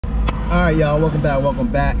Alright y'all, welcome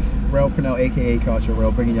back. Rail Purnell, aka Culture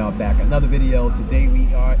Rail, bringing y'all back another video. Today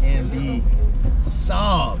we are in the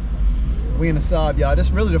Saab. We in the Saab, y'all. This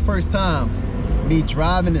is really the first time me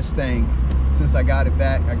driving this thing since I got it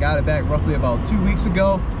back. I got it back roughly about 2 weeks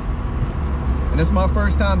ago, and it's my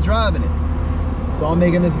first time driving it. So I'm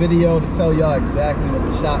making this video to tell y'all exactly what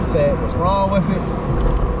the shop said, what's wrong with it,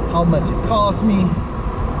 how much it cost me,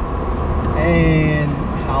 and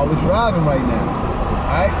how it's driving right now.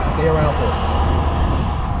 Alright, stay around for it.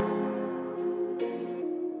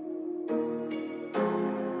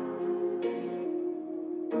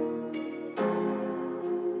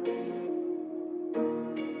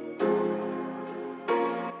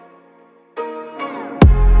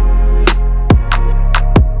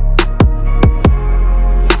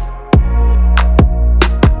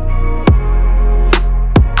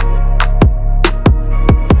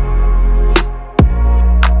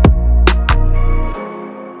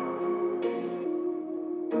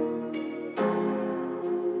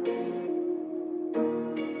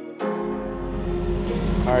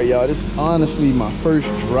 Alright y'all, this is honestly my first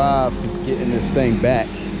drive since getting this thing back,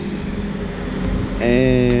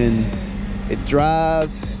 and it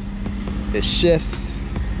drives, it shifts.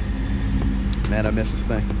 Man, I miss this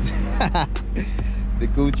thing. The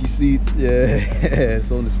Gucci seats, yeah, it's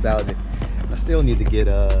so nostalgic. I still need to get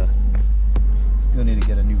a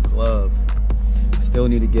new glove. I still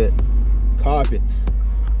need to get carpets.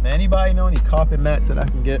 Man, anybody know any carpet mats that I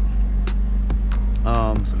can get?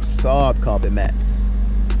 Some Saab carpet mats.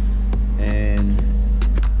 And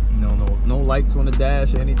no lights on the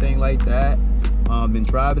dash or anything like that. Been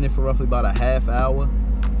driving it for roughly about a half hour.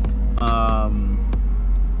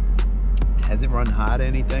 Hasn't run hot or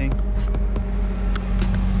anything.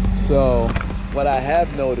 So what I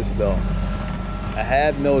have noticed though, I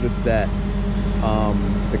have noticed that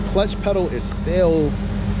the clutch pedal is still,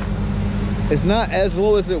 it's not as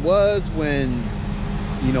low as it was when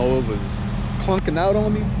it was clunking out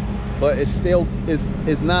on me, but it's still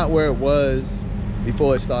it's not where it was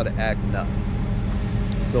before it started acting up.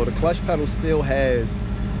 So the clutch pedal still has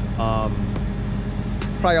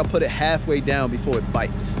probably I'll put it halfway down before it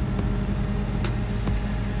bites.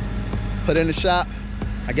 Put it in the shop,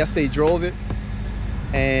 I guess they drove it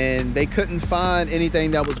and they couldn't find anything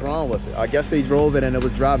that was wrong with it. I guess they drove it and it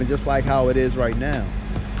was driving just like how it is right now.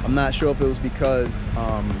 I'm not sure if it was because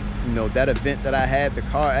that event that I had the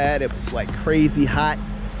car at, it was like crazy hot.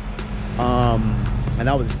 And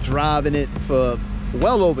I was driving it for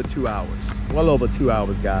well over 2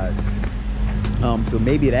 hours, guys. So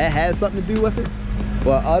maybe that has something to do with it,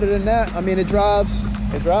 but other than that, I mean, it drives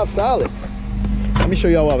solid. Let me show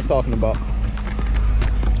y'all what I was talking about.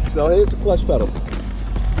 So here's the clutch pedal.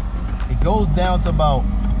 It goes down to about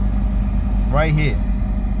right here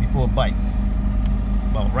before it bites,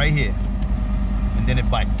 about right here, and then it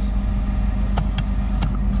bites.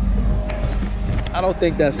 I don't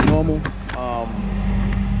think that's normal.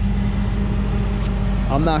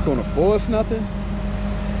 I'm not gonna force nothing,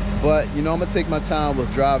 but I'm gonna take my time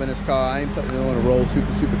with driving this car. I ain't putting it on a roll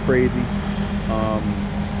super crazy.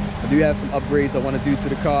 I do have some upgrades I want to do to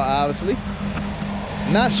the car, obviously.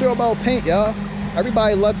 Not sure about paint, y'all.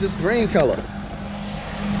 Everybody loves this green color.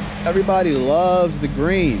 Everybody loves the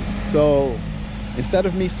green. So instead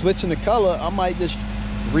of me switching the color, I might just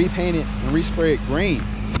repaint it and respray it green.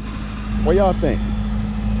 What y'all think?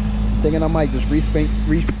 I'm thinking I might just respray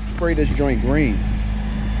this joint green,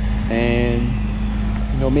 and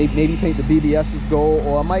maybe paint the BBS's gold,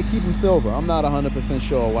 or I might keep them silver. I'm not 100%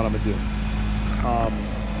 sure what I'm gonna do.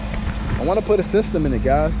 I want to put a system in it,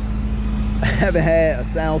 guys. I haven't had a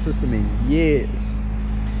sound system in years,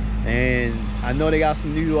 and I know they got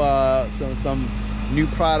some new some new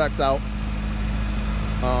products out.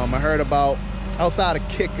 I heard about, outside of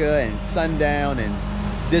Kicker and Sundown and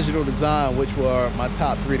Digital Design, which were my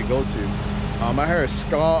top 3 to go to. I heard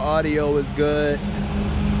Scar Audio is good.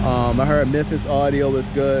 I heard Memphis Audio is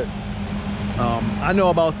good. I know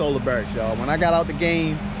about Solar Barracks, y'all. When I got out the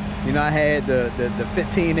game, I had the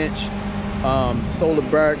 15-inch Solar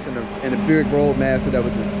Barracks and a big Roadmaster that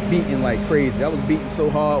was just beating like crazy. I was beating so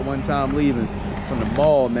hard one time leaving from the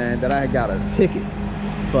mall, man, that I had got a ticket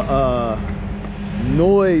for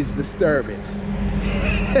noise disturbance.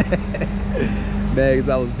 Man, because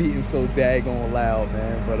I was beating so daggone loud,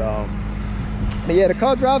 man. But yeah, the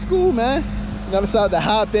car drives cool, man. I decided to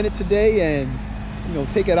hop in it today and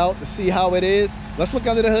take it out to see how it is. Let's look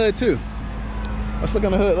under the hood too. Let's look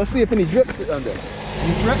under the hood. Let's see if any drips are under.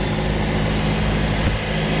 Any drips?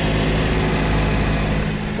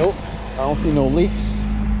 Nope, I don't see no leaks.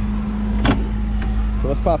 So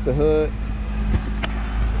let's pop the hood.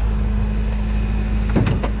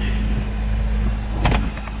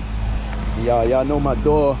 Y'all know my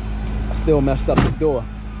door. I still messed up the door.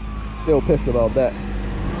 Still pissed about that.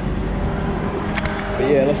 But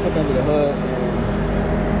yeah, let's look under the hood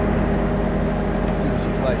and see what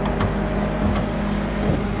she's like.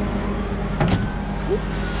 Whoop.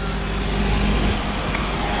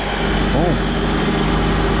 Boom.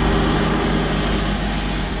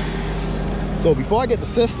 So before I get the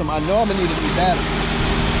system, I know I'm gonna need a new battery.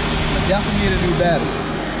 I definitely need a new battery.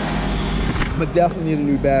 I'm gonna definitely need a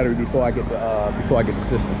new battery before I get the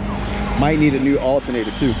system. Might need a new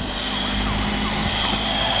alternator too.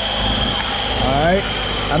 All right,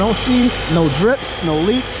 I don't see no drips, no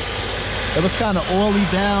leaks. It was kind of oily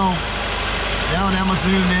down there. I'm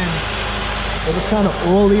zoom in. It was kind of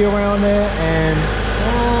oily around there, and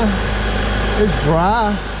it's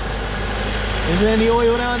dry. Is there any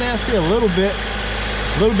oil down there? I see a little bit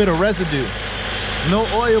of residue. No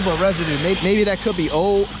oil, but residue. Maybe that could be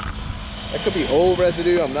old. That could be old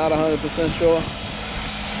residue. I'm not 100% sure.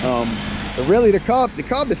 But really, the car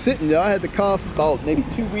been sitting there. I had the car for about maybe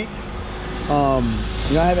 2 weeks. You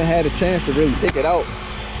know, I haven't had a chance to really take it out.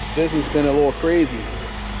 This has been a little crazy,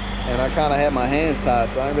 and I kind of had my hands tied,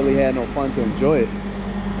 so I ain't really had no fun to enjoy it.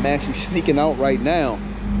 I'm actually sneaking out right now,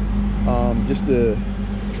 just to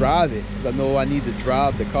drive it, because I know I need to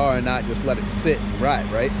drive the car and not just let it sit and ride,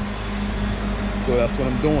 right? So that's what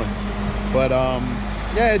I'm doing. But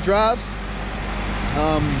yeah, it drives.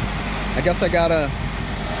 I guess I gotta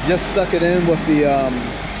just suck it in with the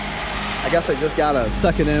I guess I just gotta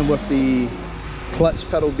suck it in with the clutch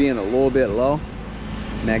pedal being a little bit low.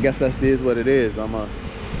 And I guess that is what it is. I'm gonna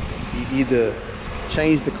either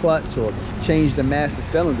change the clutch or change the master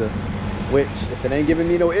cylinder, which if it ain't giving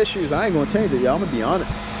me no issues, I ain't gonna change it, y'all. I'm gonna be on it.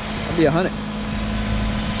 I'll be 100.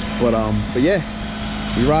 But yeah,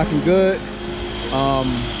 we rocking good. I'm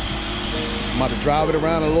about to drive it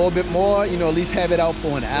around a little bit more, you know, at least have it out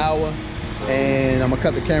for an hour. And I'm gonna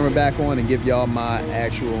cut the camera back on and give y'all my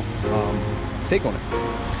actual take on it.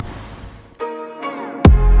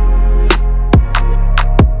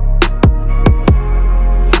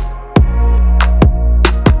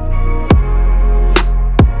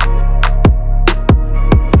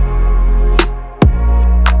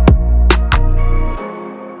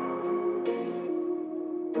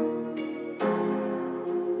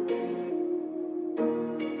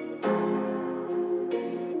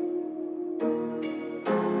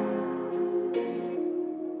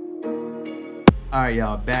 All right,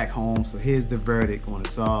 y'all, back home. So here's the verdict on the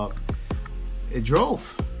Saab. It drove.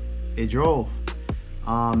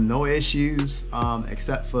 No issues,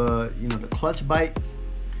 except for, you know, the clutch bite.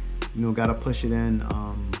 You know, gotta push it in,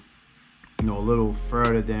 you know, a little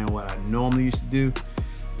further than what I normally used to do.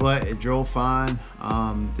 But it drove fine.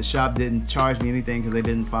 The shop didn't charge me anything because they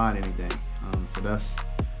didn't find anything. So that's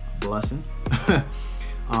a blessing.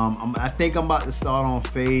 I think I'm about to start on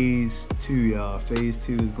phase 2, y'all. Phase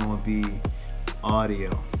 2 is gonna be audio.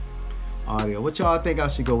 What y'all think I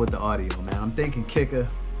should go with the audio, man? I'm thinking kicker,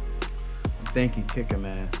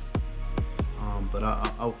 man. But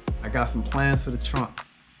I got some plans for the trunk,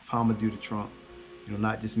 of how I'm gonna do the trunk. You know,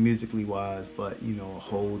 not just musically wise, but you know, a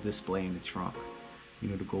whole display in the trunk, you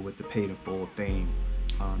know, to go with the paid in full theme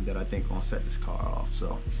that I think gonna set this car off.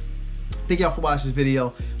 So thank y'all for watching this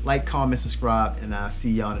video. Like, comment, subscribe, and I'll see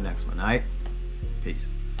y'all in the next one. All right, peace.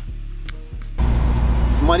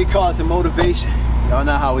 Money, cars, and motivation. Y'all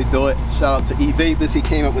know how we do it. Shout out to E-Vapors. He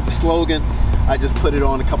came up with the slogan. I just put it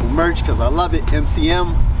on a couple merch because I love it.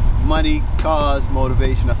 MCM, money, cars,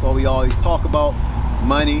 motivation. That's all we always talk about.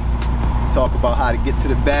 Money. We talk about how to get to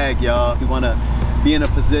the bag, y'all. We want to be in a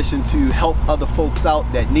position to help other folks out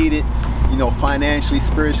that need it, you know, financially,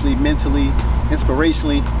 spiritually, mentally,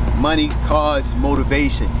 inspirationally. Money, cars,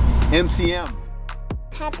 motivation. MCM.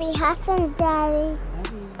 Happy hustle, Daddy.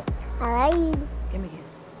 I love you. Give me a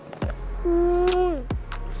kiss.